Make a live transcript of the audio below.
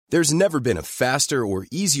There's never been a faster or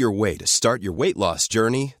easier way to start your weight loss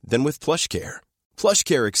journey than with PlushCare.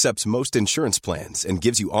 PlushCare accepts most insurance plans and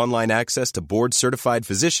gives you online access to board-certified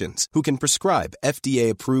physicians who can prescribe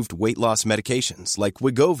FDA-approved weight loss medications like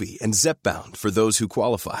Wegovy and Zepbound for those who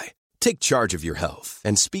qualify. Take charge of your health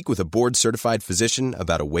and speak with a board-certified physician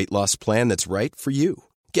about a weight loss plan that's right for you.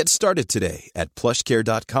 Get started today at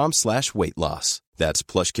plushcare.com/weight loss. That's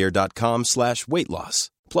plushcare.com/weight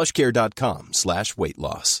loss. plushcare.com/weight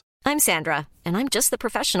loss. I'm Sandra, and I'm just the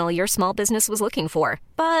professional your small business was looking for.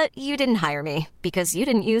 But you didn't hire me because you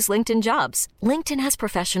didn't use LinkedIn Jobs. LinkedIn has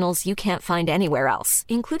professionals you can't find anywhere else,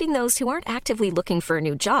 including those who aren't actively looking for a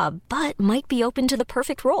new job, but might be open to the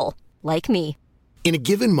perfect role, like me. In a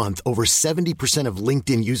given month, over 70% of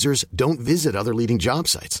LinkedIn users don't visit other leading job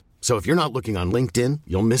sites. So if you're not looking on LinkedIn,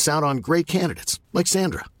 you'll miss out on great candidates like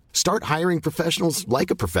Sandra. Start hiring professionals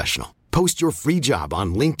like a professional. Post your free job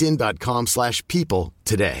on linkedin.com/people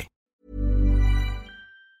today.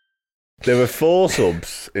 There were 4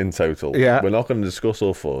 subs in total. Yeah. We're not going to discuss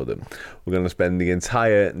all 4 of them. We're going to spend the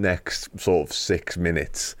entire next sort of 6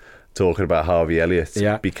 minutes talking about Harvey Elliott.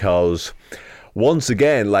 Yeah. Because once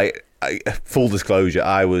again, full disclosure,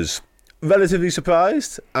 I was relatively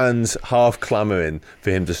surprised and half clamouring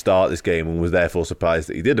for him to start this game and was therefore surprised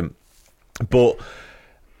that he didn't. But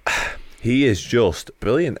he is just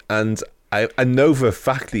brilliant. And I know for a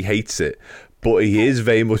fact he hates it, but he is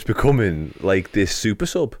very much becoming like this super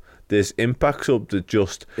sub, this impact sub that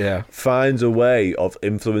just finds a way of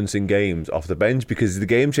influencing games off the bench, because he's the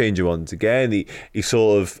game changer once again. He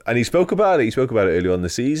sort of, and he spoke about it earlier on in the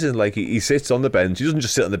season, like he sits on the bench. He doesn't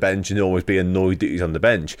just sit on the bench and always be annoyed that he's on the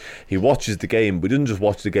bench. He watches the game, but he doesn't just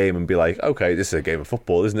watch the game and be like, okay, this is a game of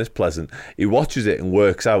football, isn't this pleasant? He watches it and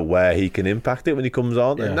works out where he can impact it when he comes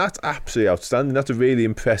on, and that's absolutely outstanding. That's a really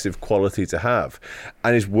impressive quality to have,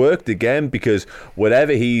 and it's worked again, because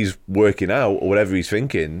whatever he's working out or whatever he's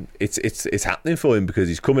thinking, it's happening for him, because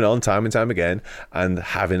he's coming on time and time again and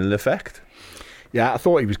having an effect. Yeah, I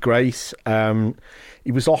thought he was great.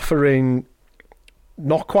 He was offering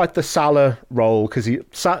not quite the Salah role, because he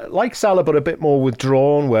like Salah, but a bit more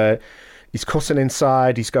withdrawn, where he's cutting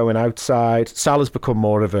inside, he's going outside. Salah's become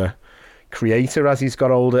more of a creator as he's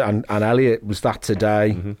got older, and Elliott was that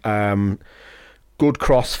today. Mm-hmm. Good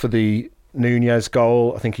cross for the Nunez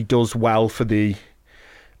goal. I think he does well for the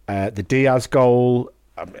Diaz goal.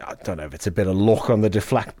 I don't know if it's a bit of luck on the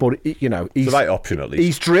deflect, but he's the right option at least.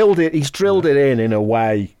 He's drilled it in a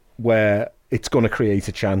way where it's going to create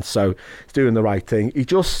a chance. So he's doing the right thing. He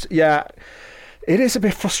just, it is a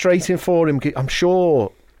bit frustrating for him. I'm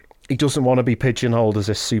sure he doesn't want to be pigeonholed as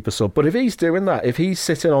a super sub, but if he's doing that, if he's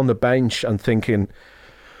sitting on the bench and thinking,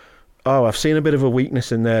 oh, I've seen a bit of a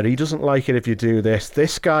weakness in there, he doesn't like it if you do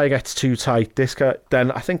this guy gets too tight, this guy, then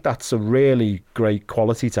I think that's a really great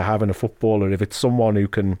quality to have in a footballer, if it's someone who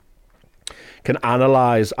can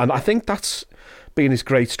analyse. And I think that's been his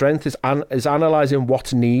great strength, is analysing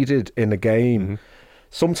what's needed in a game. Mm-hmm.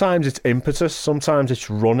 Sometimes it's impetus, sometimes it's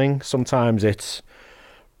running, sometimes it's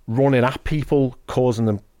running at people, causing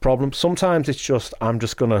them problems. Sometimes it's just, I'm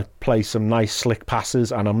just going to play some nice slick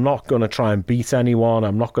passes and I'm not going to try and beat anyone.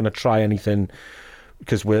 I'm not going to try anything,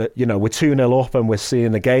 because we're 2-0 up and we're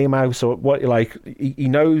seeing the game out. So he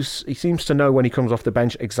knows, he seems to know when he comes off the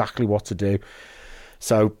bench exactly what to do.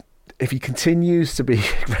 So if he continues to be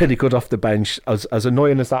really good off the bench, as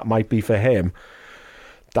annoying as that might be for him,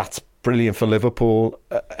 that's brilliant for Liverpool.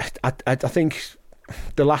 I think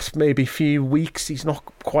the last maybe few weeks he's not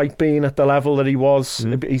quite been at the level that he was.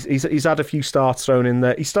 He's had a few starts thrown in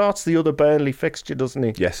there. He starts the other Burnley fixture, doesn't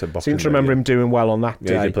he? Yes, I seem to remember him doing well on that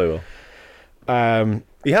day. He did play well.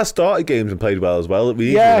 He has started games and played well as well.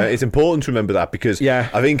 It's important to remember that, because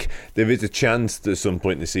I think there is a chance that at some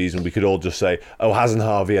point in the season we could all just say, oh, hasn't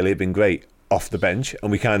Harvey Elliott been great off the bench,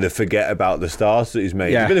 and we kind of forget about the starts that he's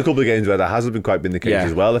made. There's been a couple of games where that hasn't quite been the case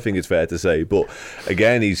as well, I think it's fair to say, but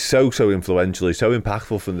again, he's so influential, he's so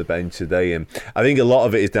impactful from the bench today, and I think a lot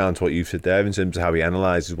of it is down to what you've said there in terms of how he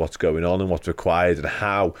analyses what's going on and what's required, and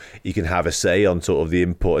how he can have a say on sort of the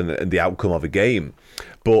input and the outcome of a game.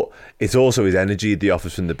 But it's also his energy that he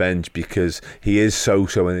offers from the bench, because he is so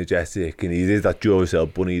energetic, and he is that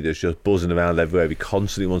Duracell bunny that's just buzzing around everywhere. He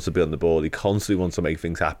constantly wants to be on the ball, he constantly wants to make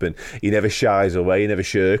things happen. He never shies away, he never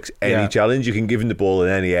shirks any challenge. You can give him the ball in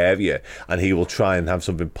any area and he will try and have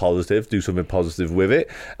something positive, do something positive with it,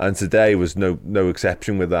 and today was no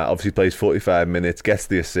exception with that. Obviously plays 45 minutes, gets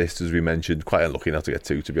the assist as we mentioned, quite unlucky not to get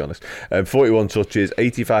two, to be honest. 41 touches,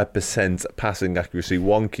 85% passing accuracy,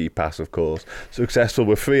 one key pass of course, successful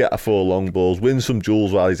with 3 out of 4 long balls, wins some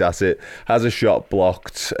duels while he's at it, has a shot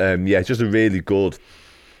blocked. Just a really good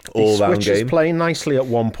all-round game. He switches playing nicely at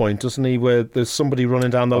one point, doesn't he, where there's somebody running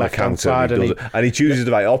down the left-hand side. And he chooses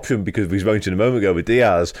the right option, because we spoke a moment ago with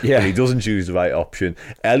Diaz, and he doesn't choose the right option.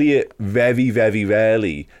 Elliott very, very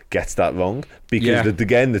rarely gets that wrong, because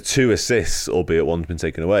again, the 2 assists, albeit one's been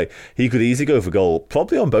taken away, he could easily go for goal,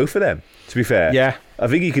 probably on both of them, to be fair. Yeah. I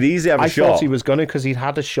think he could easily have a shot. I thought he was going to, because he'd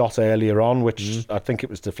had a shot earlier on, which I think it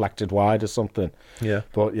was deflected wide or something. Yeah.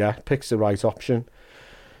 But picks the right option.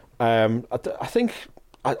 I think,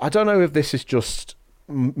 I don't know if this is just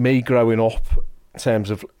me growing up in terms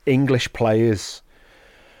of English players.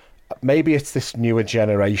 Maybe it's this newer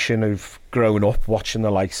generation who've grown up watching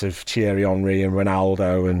the likes of Thierry Henry and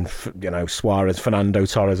Ronaldo and, Suarez, Fernando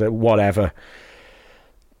Torres, whatever.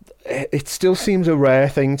 It still seems a rare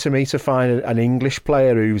thing to me to find an English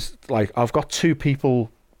player who's like, I've got 2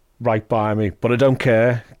 people right by me, but I don't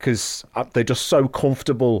care, because they're just so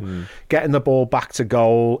comfortable getting the ball back to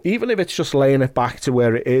goal, even if it's just laying it back to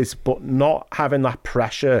where it is, but not having that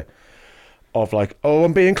pressure of like, oh,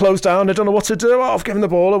 I'm being closed down, I don't know what to do, I've given the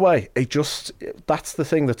ball away. That's the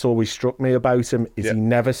thing that's always struck me about him, is he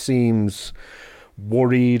never seems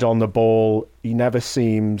worried on the ball. He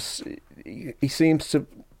seems to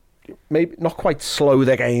maybe not quite slow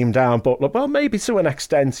the game down, but maybe to an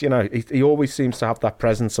extent, he always seems to have that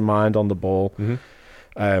presence of mind on the ball.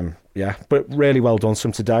 But really well done to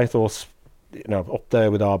him today. I thought, up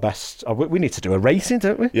there with our best. We need to do a rating,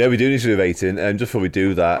 don't we? Yeah, we do need to do a rating. And just before we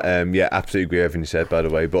do that, absolutely agree with everything you said, by the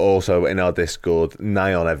way. But also in our Discord,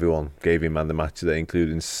 nigh on everyone gave him man the match today,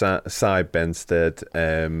 including Cy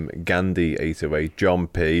Benstead, Gandhi 808, John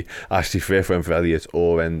P, Ashley Frith went for Elliott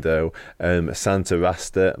or Endo, Santa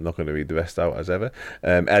Rasta. I'm not going to read the rest out as ever.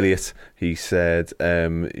 Elliott, he said,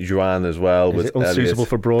 Joanne as well. Is it unsuitable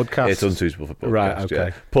for broadcast? It's unsuitable for broadcast. Right, okay.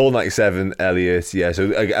 Yeah. Paul 97, Elliott. Yeah,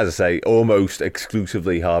 so as I say, almost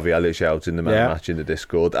exclusively Harvey Elliott shouts in the man match in the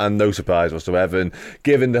Discord, and no surprise whatsoever. And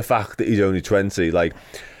given the fact that he's only 20, like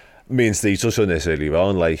me and Steve touched on this earlier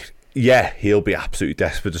on, like he'll be absolutely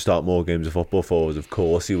desperate to start more games of football for us. Of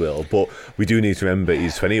course he will, but we do need to remember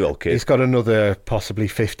he's a 20-year-old kid. He's got another possibly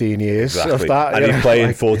 15 years of that, and he's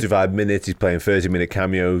playing 45 minutes. He's playing 30-minute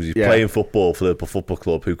cameos. He's playing football for Liverpool Football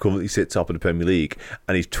Club, who currently sits top of the Premier League,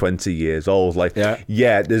 and he's 20 years old. Like,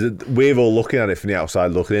 we're all looking at it from the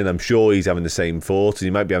outside looking in. I'm sure he's having the same thoughts, and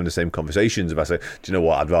he might be having the same conversations. If I say, do you know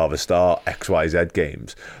what, I'd rather start XYZ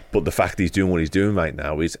games. But the fact he's doing what he's doing right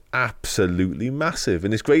now is absolutely massive,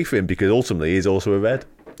 and it's great for him, because ultimately he's also a Red.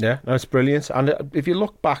 Yeah, no, it's brilliant. And if you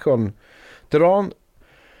look back on, there aren't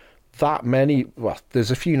that many. Well,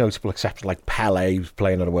 there's a few notable exceptions, like Pele, who's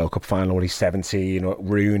playing at a World Cup final when he's 17, or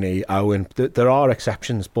Rooney, Owen. There are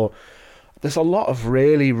exceptions, but there's a lot of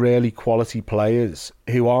really, really quality players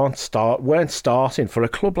who weren't starting for a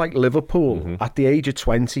club like Liverpool at the age of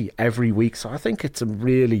 20 every week. So I think it's a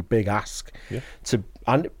really big ask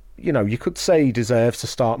and you could say he deserves to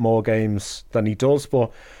start more games than he does,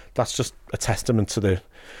 but that's just a testament to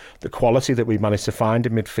the quality that we managed to find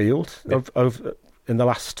in midfield in the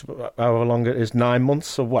last, however long it is, 9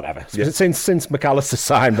 months or whatever. Since McAllister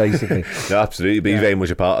signed, basically. No, absolutely. But he's very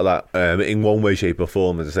much a part of that in one way, shape or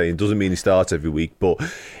form. As I say, it doesn't mean he starts every week, but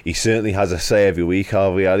he certainly has a say every week,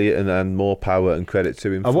 Harvey Elliott, and more power and credit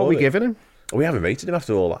to him. And what are we giving him? We haven't rated him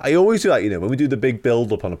after all. I always do that, when we do the big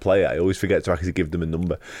build-up on a player, I always forget to actually give them a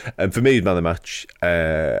number. And for me, he's man of the match,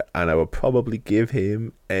 and I would probably give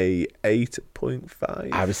him a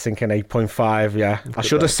 8.5. I was thinking 8.5, yeah. I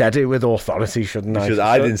should have said it with authority, shouldn't I?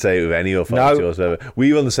 I didn't say it with any authority whatsoever.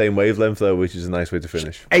 We were on the same wavelength, though, which is a nice way to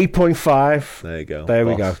finish. 8.5. There you go. There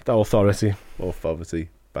we go. The authority. Authority.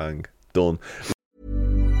 Bang. Done.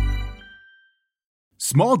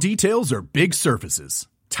 Small details are big surfaces.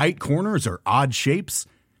 Tight corners or odd shapes,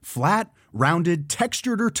 flat, rounded,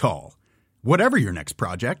 textured, or tall. Whatever your next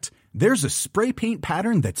project, there's a spray paint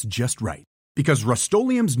pattern that's just right. Because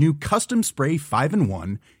Rust-Oleum's new Custom Spray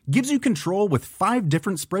 5-in-1 gives you control with 5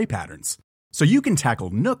 different spray patterns. So you can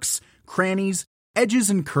tackle nooks, crannies, edges,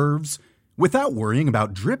 and curves without worrying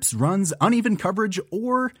about drips, runs, uneven coverage,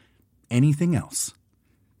 or anything else.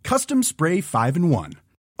 Custom Spray 5-in-1.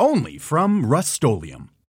 Only from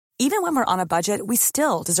Rust-Oleum. Even when we're on a budget, we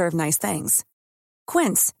still deserve nice things.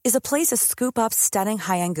 Quince is a place to scoop up stunning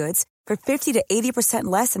high-end goods for 50 to 80%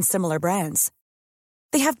 less than similar brands.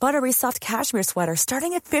 They have buttery soft cashmere sweaters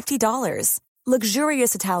starting at $50,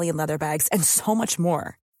 luxurious Italian leather bags, and so much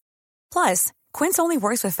more. Plus, Quince only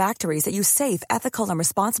works with factories that use safe, ethical, and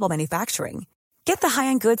responsible manufacturing. Get the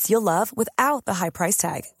high-end goods you'll love without the high price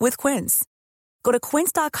tag with Quince. Go to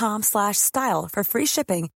quince.com/style for free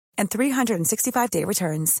shipping and 365-day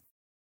returns.